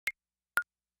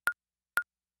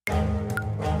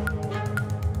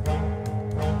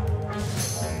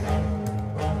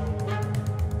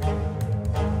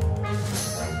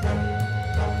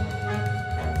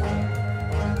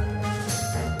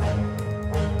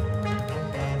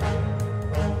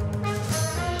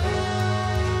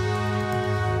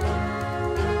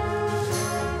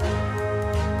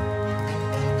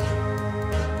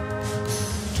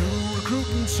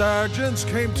sergeants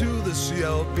came to the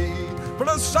CLB for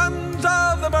the sons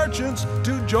of the merchants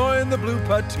to join the Blue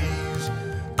Puttees.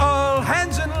 All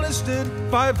hands enlisted,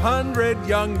 500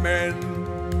 young men.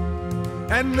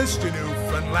 Enlist you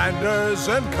Newfoundlanders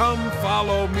and come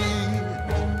follow me.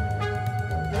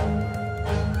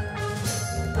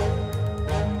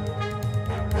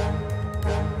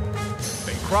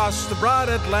 They crossed the broad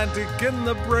Atlantic in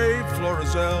the brave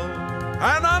Florizel,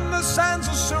 and on the sands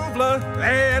of Suvla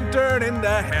they entered into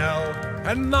hell.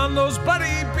 And on those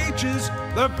bloody beaches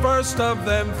the first of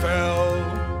them fell.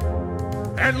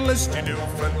 Enlist you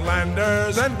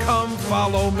Newfoundlanders and come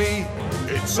follow me.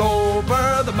 It's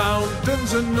over the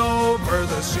mountains and over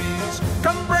the seas.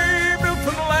 Come brave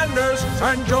Newfoundlanders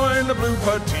and join the Blue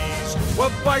Puttees. We'll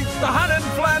fight the Hutt in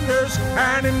Flanders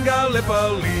and in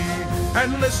Galipoli.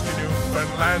 Enlist you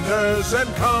Newfoundlanders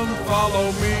and come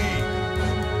follow me.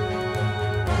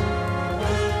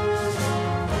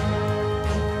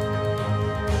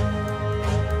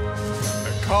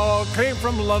 Call came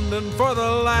from London for the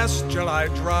last July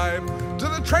drive. To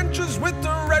the trenches with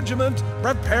the regiment,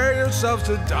 prepare yourselves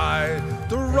to die.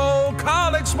 The roll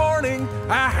call next morning,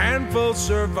 a handful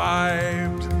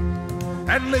survived.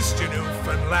 Enlist you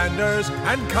Newfoundlanders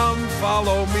and come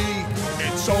follow me.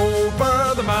 It's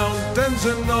over the mountains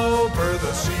and over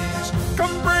the seas.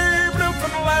 Come brave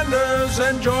Newfoundlanders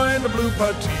and join the Blue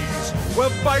Puttees. We'll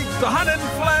fight the Hutt in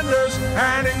Flanders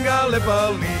and in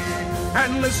Galipoli.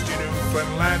 Enlist you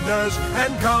Newfoundlanders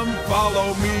and come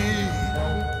follow me.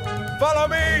 Follow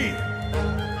me!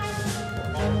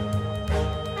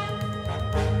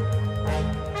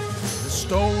 The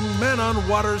stone men on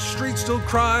Water Street still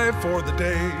cry for the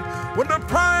day when the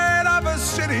pride of a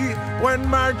city went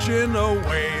marching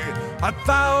away.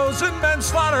 1,000 men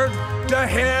slaughtered to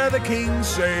hear the king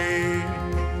say,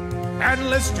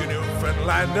 enlist you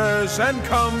Newfoundlanders and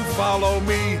come follow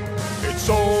me. It's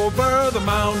over the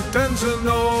mountains and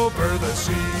over the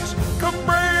seas. Come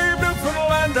brave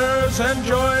Newfoundlanders and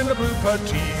join the Blue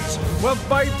Puttees. We'll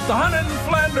fight the Hutt in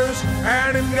Flanders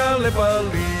and in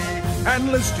Galipoli.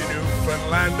 Enlist you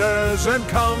Newfoundlanders and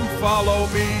come follow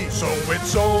me. So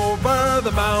it's over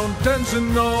the mountains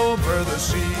and over the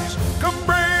seas. Come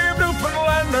brave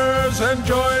Newfoundlanders and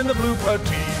join the Blue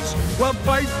Puttees. We'll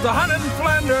fight the Hutt in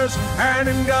Flanders and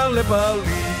in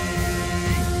Galipoli.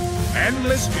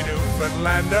 Enlist you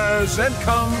Newfoundlanders and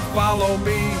come follow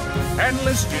me.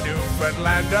 Enlist you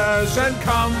Newfoundlanders and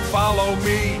come follow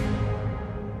me.